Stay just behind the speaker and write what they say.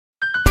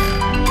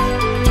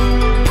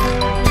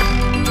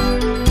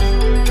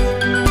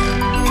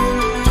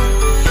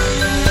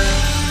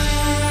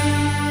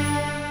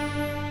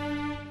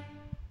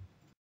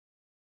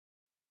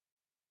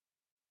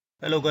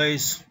Hello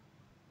guys,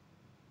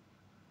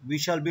 we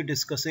shall be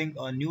discussing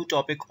a new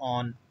topic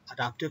on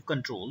adaptive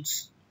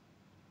controls,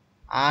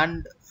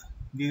 and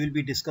we will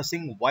be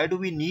discussing why do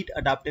we need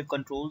adaptive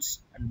controls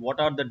and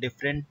what are the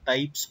different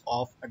types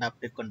of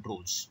adaptive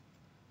controls.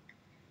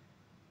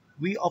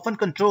 We often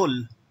control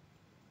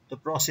the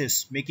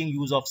process making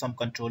use of some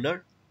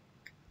controller,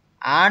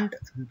 and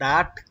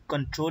that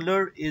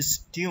controller is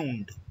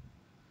tuned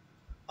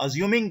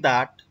assuming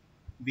that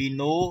we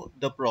know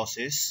the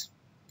process,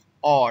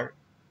 or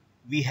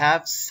we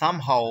have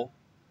somehow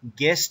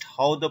guessed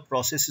how the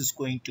process is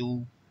going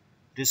to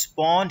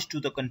respond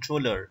to the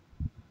controller,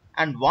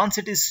 and once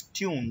it is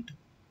tuned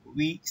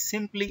we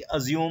simply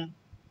assume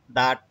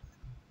that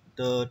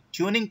the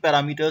tuning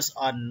parameters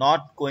are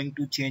not going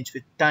to change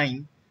with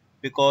time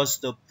because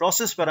the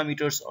process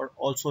parameters are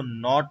also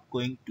not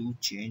going to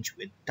change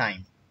with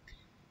time.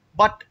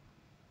 But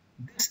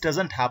this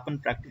doesn't happen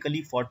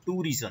practically for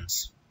two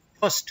reasons.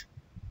 First,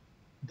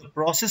 the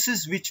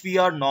processes which we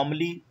are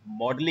normally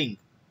modeling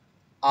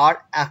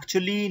are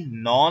actually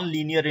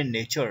non-linear in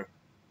nature,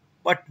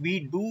 but we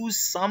do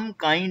some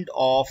kind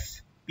of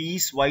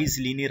piecewise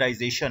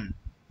linearization,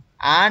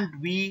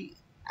 and we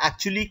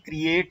actually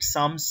create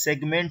some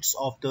segments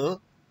of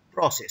the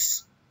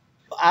process.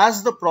 So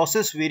as the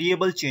process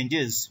variable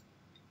changes,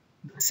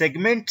 the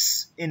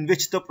segments in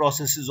which the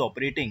process is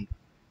operating,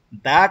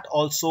 that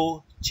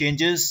also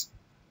changes,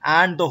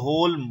 and the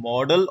whole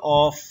model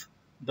of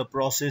the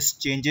process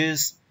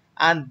changes,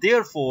 and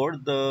therefore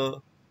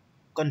the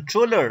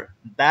controller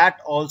that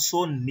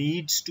also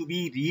needs to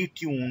be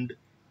retuned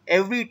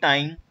every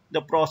time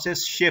the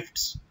process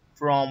shifts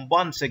from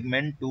one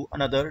segment to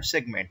another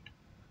segment.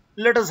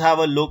 Let us have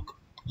a look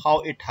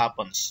how it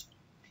happens.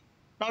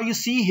 Now you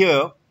see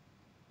here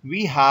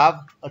we have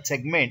a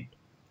segment.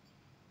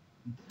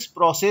 This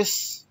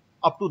process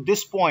up to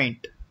this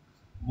point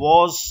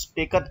was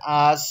taken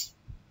as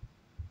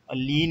a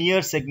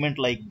linear segment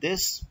like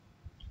this,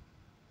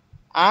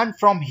 and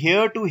from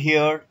here to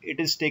here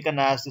it is taken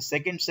as the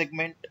second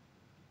segment.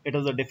 It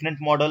is a different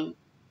model.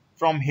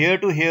 From here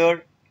to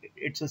here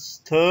it's a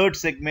third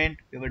segment,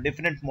 we have a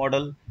different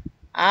model,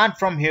 and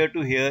from here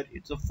to here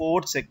it's a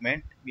fourth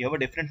segment, we have a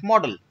different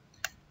model.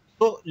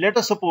 So let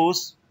us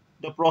suppose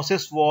the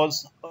process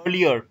was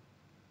earlier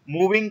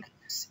moving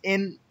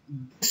in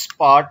this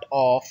part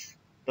of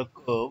the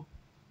curve,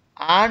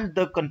 and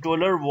the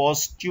controller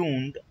was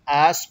tuned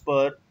as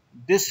per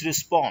this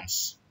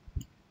response.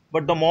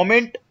 But the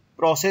moment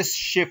process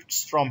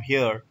shifts from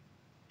here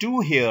to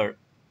here,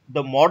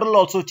 the model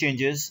also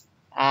changes,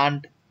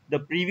 and the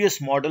previous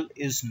model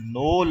is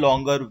no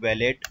longer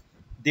valid.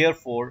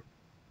 Therefore,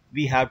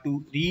 we have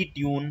to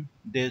retune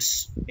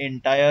this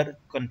entire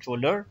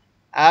controller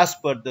as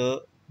per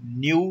the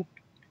new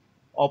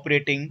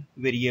operating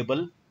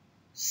variable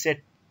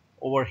set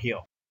over here.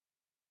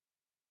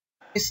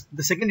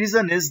 The second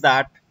reason is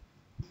that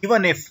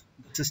even if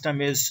the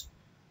system is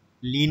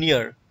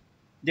linear,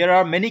 there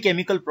are many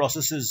chemical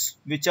processes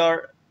which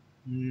are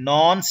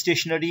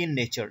non-stationary in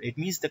nature. It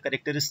means the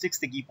characteristics,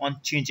 they keep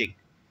on changing.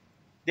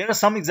 There are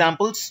some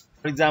examples.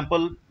 For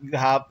example, you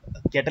have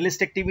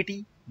catalyst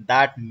activity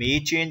that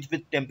may change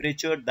with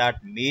temperature,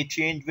 that may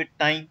change with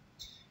time.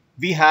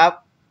 We have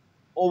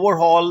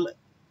overall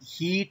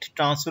heat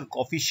transfer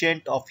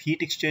coefficient of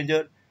heat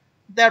exchanger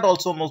that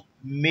also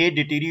may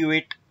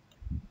deteriorate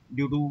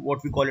due to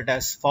what we call it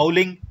as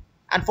fouling.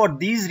 And for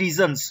these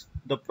reasons,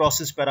 the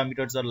process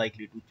parameters are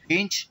likely to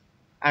change.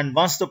 And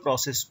once the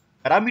process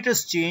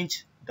parameters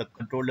change, the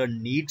controller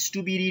needs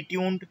to be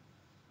retuned.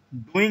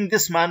 Doing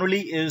this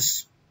manually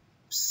is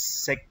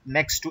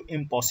next to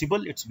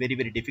impossible. It's very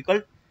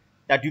difficult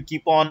that you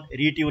keep on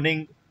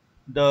retuning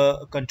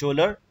the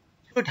controller.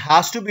 So it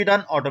has to be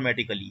done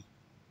automatically.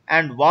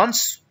 And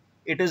once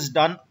it is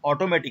done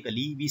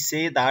automatically, we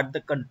say that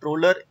the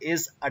controller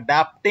is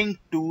adapting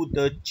to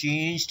the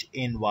changed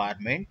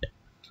environment,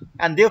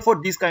 and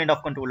therefore these kind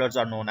of controllers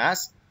are known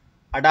as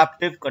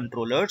adaptive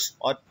controllers,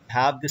 or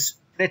have this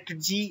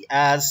strategy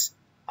as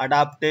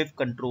adaptive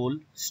control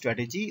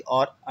strategy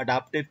or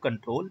adaptive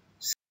control.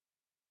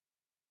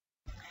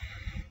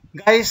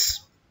 Guys,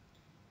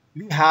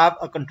 we have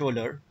a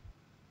controller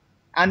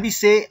and we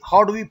say,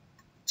 how do we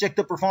check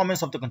the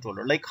performance of the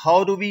controller? Like,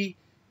 how do we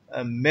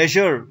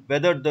measure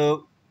whether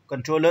the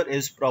controller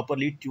is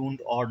properly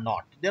tuned or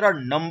not? There are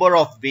a number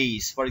of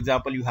ways. For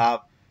example,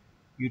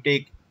 you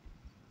take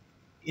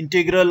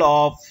integral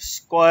of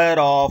square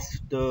of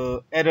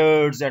the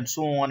errors and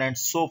so on and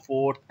so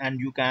forth, and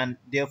you can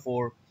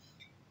therefore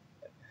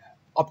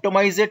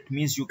optimize it,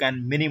 means you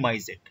can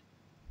minimize it.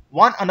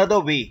 One another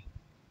way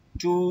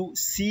to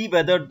see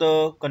whether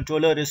the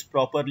controller is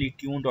properly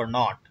tuned or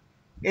not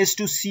is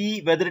to see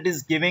whether it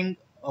is giving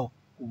a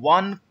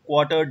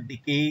 1/4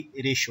 decay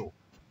ratio.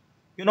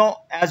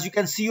 As you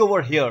can see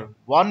over here,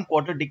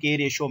 1/4 decay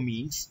ratio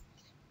means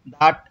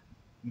that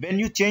when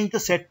you change the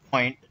set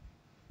point,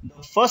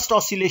 the first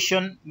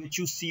oscillation which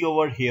you see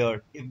over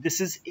here, if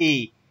this is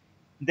A,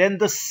 then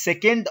the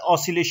second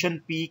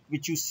oscillation peak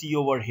which you see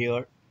over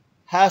here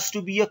has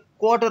to be a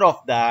quarter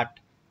of that,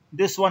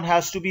 this one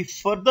has to be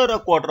further a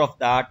quarter of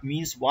that,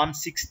 means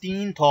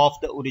 1/16th of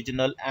the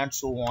original, and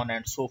so on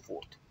and so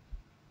forth.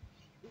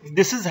 If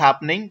this is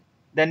happening,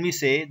 then we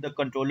say the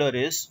controller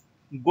is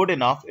good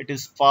enough. It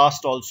is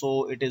fast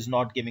also, it is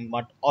not giving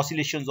much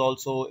oscillations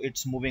also,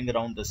 it's moving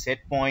around the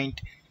set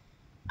point,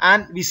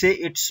 and we say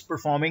it's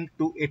performing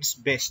to its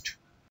best.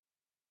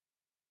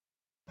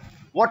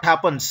 What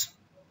happens?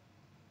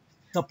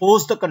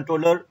 Suppose the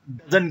controller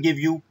doesn't give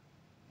you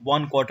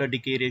 1/4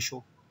 decay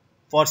ratio.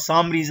 For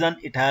some reason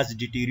it has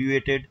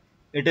deteriorated.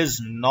 It is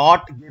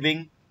not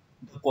giving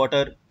the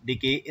quarter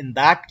decay. In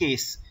that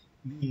case,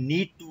 we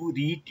need to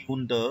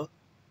retune the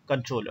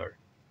controller.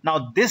 Now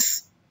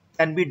this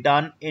can be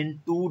done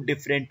in two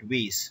different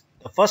ways.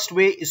 The first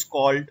way is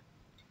called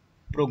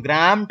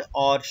programmed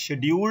or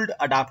scheduled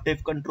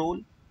adaptive control.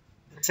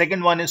 The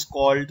second one is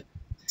called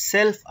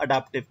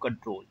self-adaptive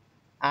control.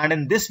 And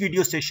in this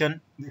video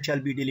session, we shall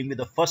be dealing with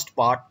the first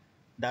part,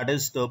 that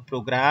is the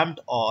programmed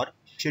or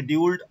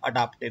scheduled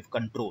adaptive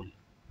control.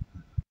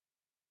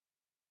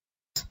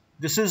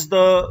 This is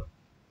the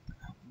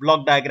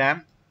block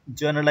diagram,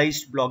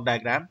 generalized block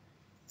diagram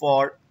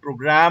for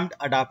programmed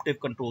adaptive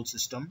control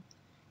system.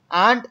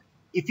 And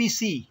if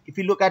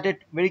we look at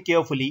it very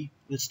carefully,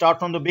 we'll start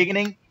from the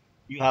beginning.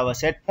 You have a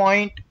set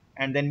point,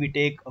 and then we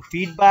take a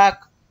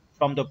feedback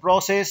from the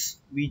process.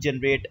 We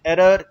generate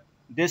error.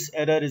 This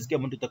error is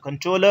given to the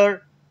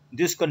controller.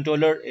 This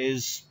controller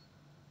is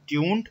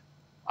tuned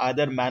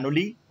either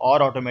manually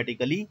or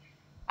automatically,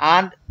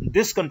 and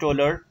this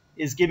controller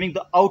is giving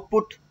the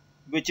output,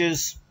 which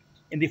is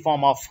in the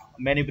form of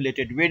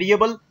manipulated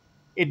variable.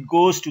 It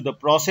goes to the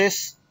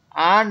process,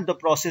 and the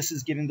process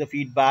is giving the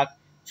feedback.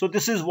 So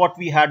this is what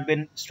we had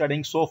been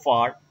studying so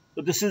far.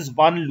 So this is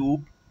one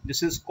loop.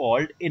 This is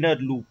called inner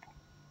loop.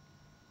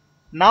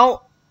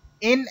 Now,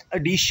 in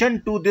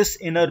addition to this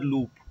inner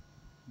loop,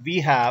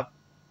 we have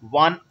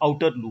one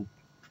outer loop.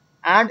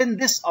 And in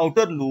this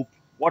outer loop,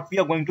 what we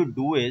are going to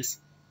do is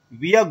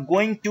we are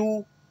going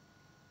to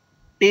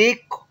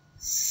take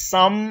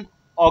some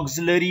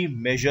auxiliary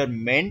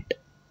measurement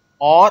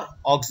or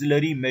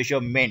auxiliary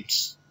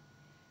measurements,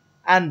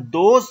 and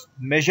those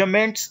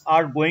measurements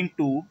are going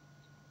to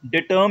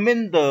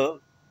determine the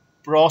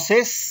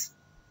process,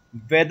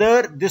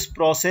 whether this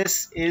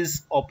process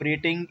is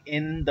operating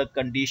in the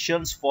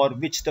conditions for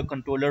which the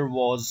controller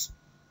was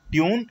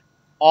tuned,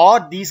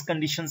 or these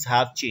conditions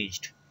have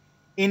changed.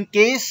 In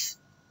case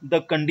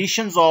the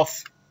conditions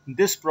of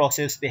this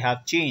process they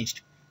have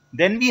changed,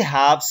 then we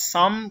have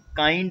some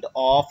kind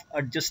of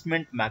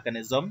adjustment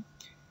mechanism,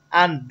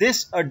 and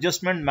this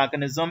adjustment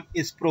mechanism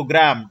is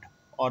programmed,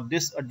 or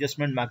this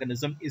adjustment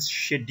mechanism is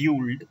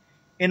scheduled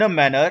in a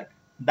manner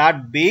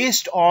that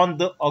based on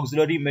the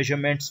auxiliary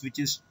measurements which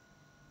is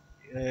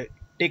uh,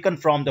 taken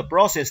from the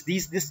process,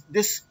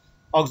 this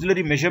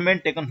auxiliary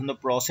measurement taken from the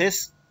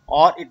process,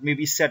 or it may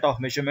be set of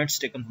measurements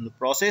taken from the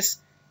process,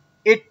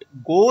 it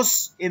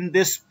goes in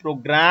this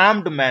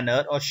programmed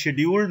manner or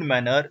scheduled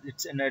manner.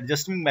 It's an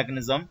adjustment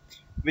mechanism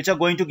which are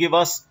going to give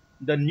us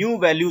the new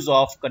values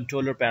of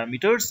controller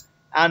parameters,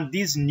 and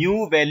these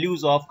new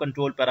values of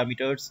control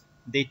parameters,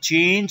 they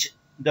change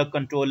the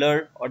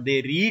controller or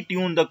they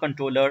retune the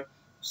controller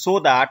so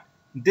that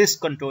this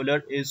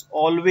controller is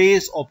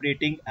always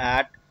operating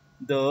at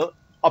the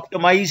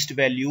optimized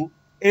value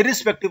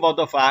irrespective of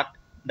the fact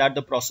that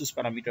the process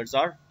parameters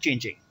are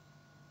changing.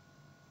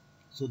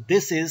 So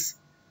this is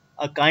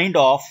a kind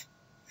of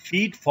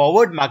feed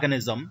forward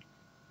mechanism,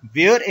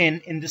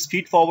 wherein in this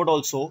feed forward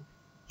also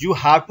you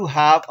have to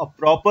have a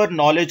proper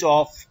knowledge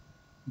of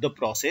the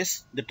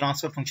process. The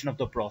transfer function of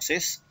the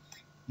process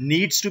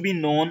needs to be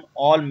known.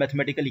 All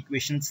mathematical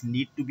equations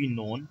need to be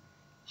known.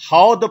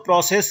 How the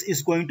process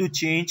is going to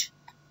change,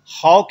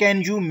 how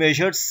can you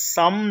measure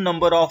some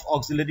number of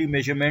auxiliary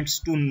measurements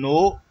to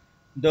know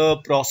the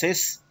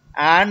process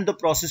and the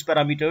process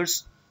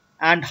parameters,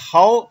 and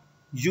how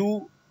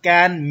you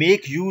can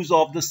make use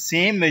of the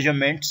same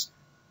measurements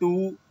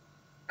to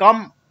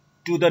come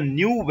to the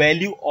new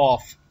value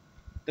of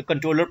the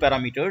controller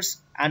parameters,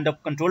 and the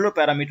controller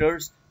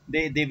parameters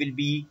they will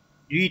be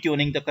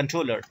retuning the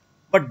controller.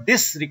 But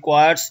this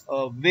requires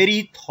a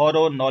very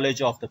thorough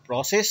knowledge of the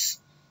process,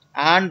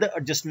 and the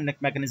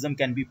adjustment mechanism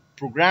can be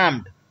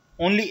programmed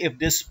only if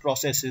this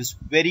process is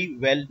very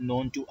well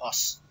known to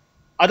us.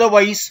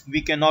 Otherwise,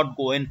 we cannot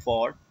go in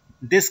for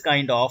this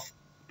kind of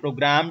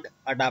programmed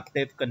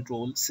adaptive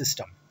control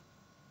system.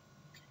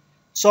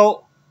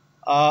 So,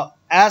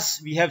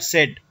 as we have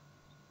said,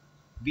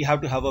 we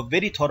have to have a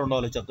very thorough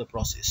knowledge of the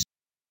process,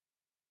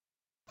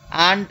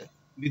 and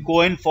we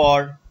go in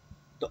for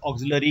the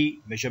auxiliary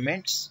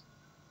measurements,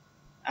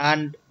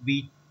 and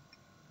we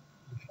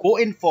go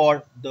in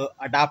for the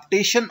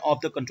adaptation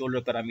of the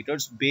controller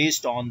parameters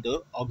based on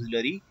the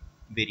auxiliary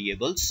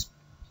variables.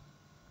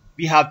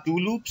 We have two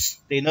loops,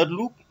 the inner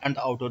loop and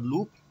the outer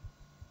loop,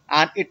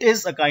 and it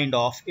is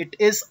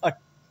a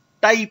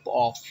type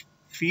of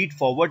feed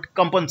forward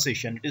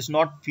compensation. It is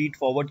not feed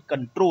forward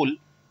control,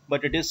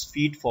 but it is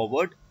feed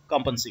forward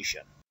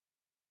compensation.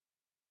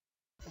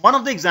 One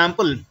of the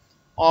example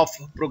of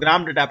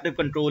programmed adaptive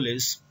control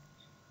is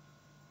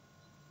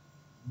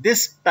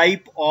this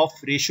type of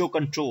ratio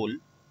control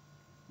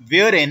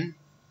wherein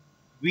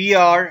we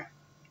are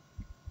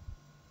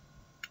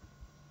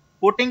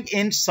putting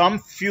in some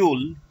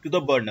fuel to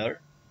the burner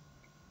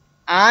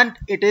and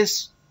it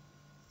is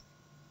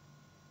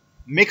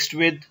mixed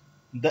with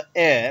the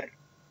air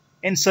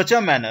in such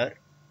a manner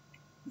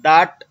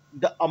that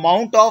the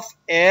amount of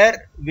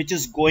air which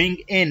is going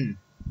in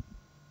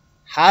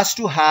has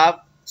to have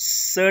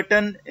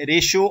certain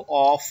ratio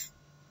of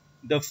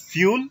the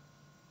fuel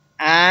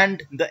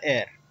and the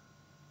air.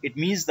 It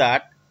means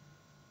that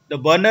the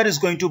burner is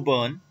going to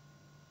burn.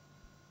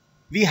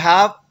 We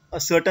have a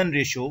certain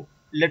ratio.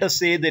 Let us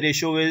say the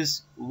ratio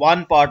is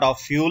 1 part of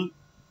fuel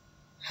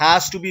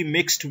has to be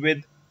mixed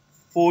with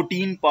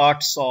 14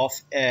 parts of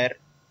air,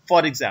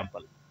 for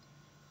example.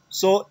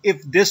 So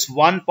if this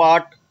 1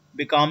 part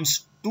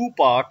becomes 2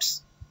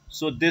 parts,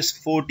 so this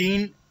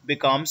 14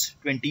 becomes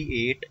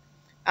 28,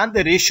 and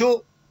the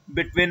ratio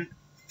between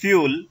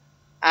fuel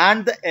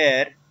and the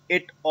air,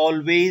 it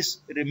always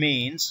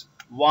remains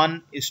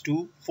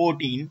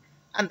 1:14,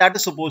 and that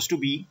is supposed to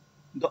be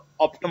the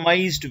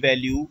optimized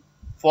value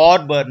for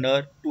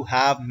burner to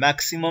have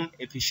maximum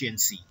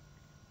efficiency.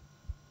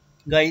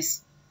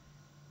 Guys,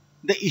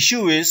 the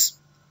issue is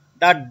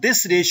that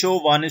this ratio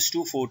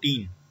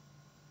 1:14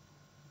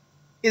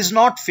 is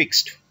not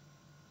fixed.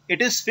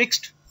 It is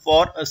fixed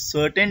for a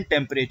certain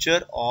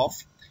temperature of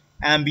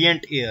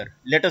ambient air.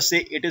 Let us say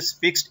it is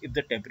fixed if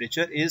the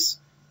temperature is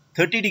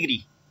 30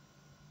 degree.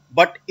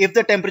 But if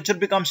the temperature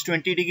becomes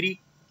 20 degree,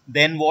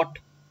 then what?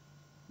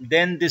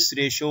 Then this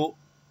ratio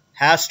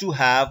has to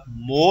have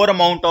more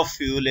amount of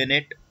fuel in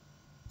it.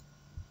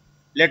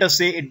 Let us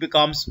say it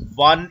becomes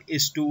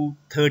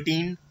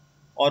 1:13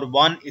 or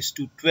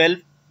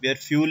 1:12, where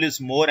fuel is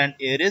more and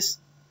air is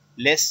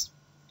less.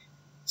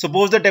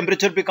 Suppose the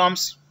temperature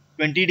becomes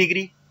 20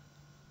 degree,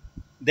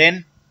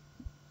 then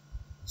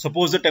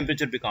suppose the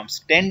temperature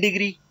becomes 10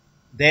 degree,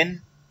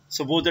 then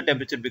suppose the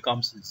temperature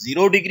becomes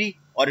 0 degree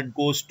or it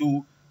goes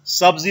to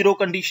sub-zero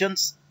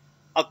conditions.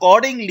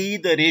 Accordingly,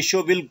 the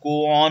ratio will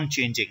go on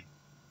changing.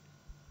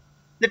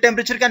 The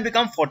temperature can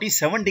become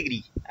 47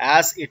 degree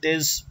as it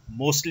is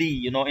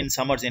mostly in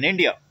summers in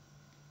India.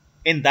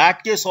 In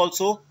that case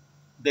also,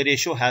 the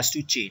ratio has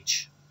to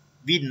change.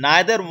 We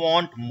neither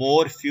want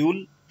more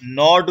fuel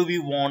nor do we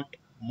want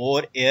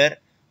more air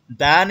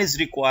than is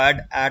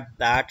required at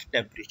that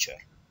temperature.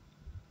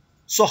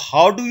 So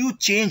how do you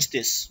change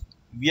this?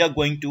 We are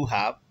going to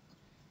have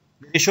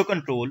ratio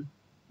control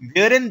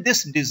wherein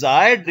this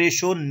desired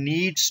ratio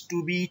needs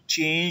to be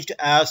changed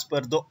as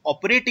per the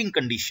operating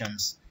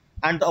conditions,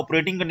 and the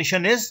operating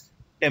condition is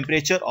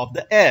temperature of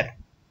the air.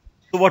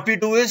 So what we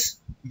do is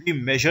we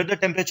measure the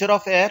temperature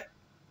of air,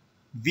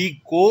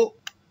 we go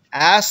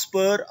as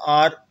per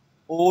our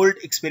old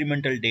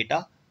experimental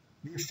data,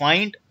 we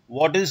find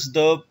what is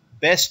the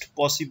best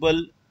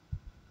possible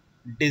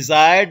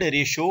desired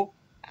ratio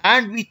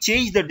and we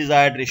change the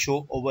desired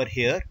ratio over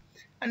here,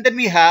 and then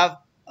we have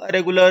a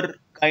regular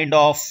kind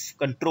of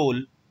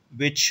control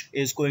which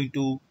is going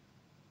to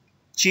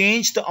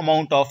change the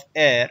amount of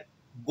air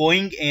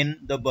going in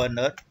the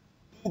burner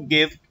to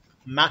give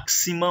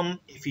maximum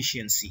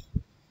efficiency.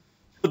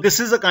 So this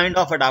is a kind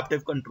of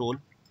adaptive control.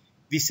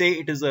 We say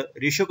it is a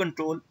ratio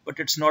control, but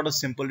it's not a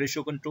simple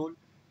ratio control.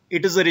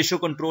 It is a ratio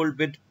control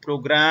with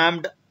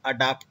programmed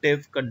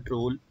adaptive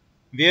control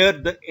where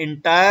the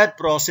entire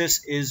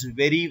process is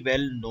very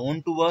well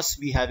known to us.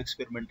 We have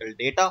experimental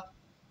data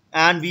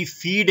and we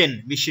feed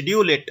in, we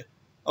schedule it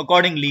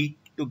accordingly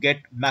to get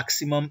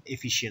maximum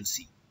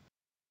efficiency.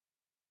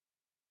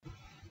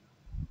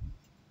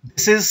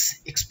 This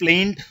is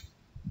explained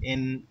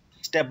in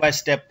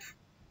step-by-step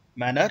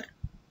manner.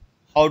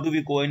 How do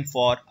we go in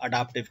for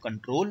adaptive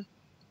control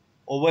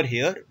over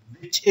here,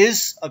 which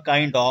is a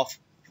kind of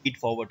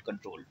feed-forward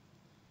control.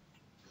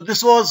 So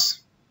this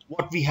was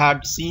what we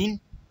had seen,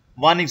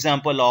 one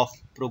example of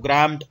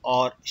programmed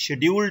or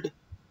scheduled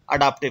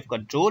adaptive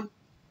control.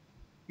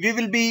 We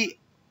will be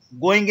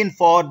going in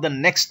for the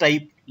next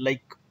type,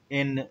 like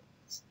in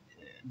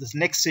this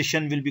next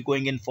session we'll be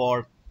going in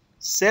for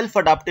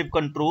self-adaptive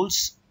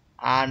controls,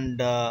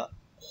 and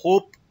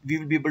hope we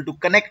will be able to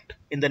connect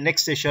in the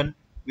next session.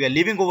 We are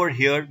leaving over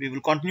here. We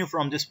will continue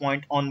from this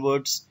point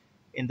onwards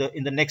in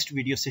the next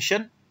video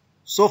session.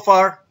 So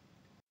far,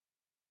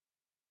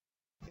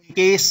 in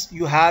case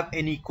you have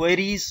any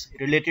queries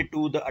related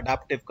to the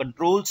adaptive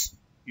controls,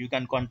 you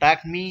can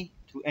contact me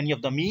through any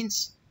of the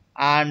means.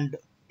 And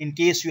in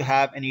case you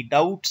have any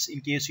doubts,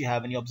 in case you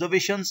have any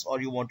observations,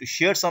 or you want to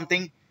share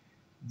something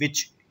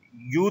which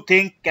you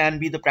think can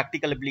be the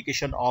practical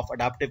application of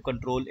adaptive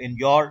control in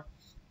your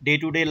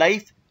day-to-day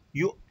life,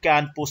 you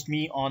can post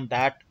me on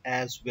that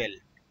as well.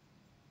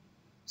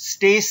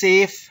 Stay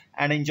safe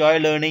and enjoy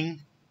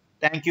learning.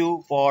 Thank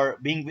you for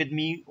being with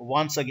me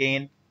once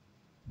again.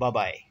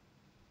 Bye-bye.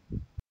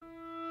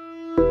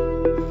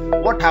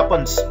 What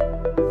happens?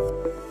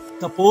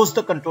 Suppose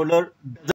the controller doesn't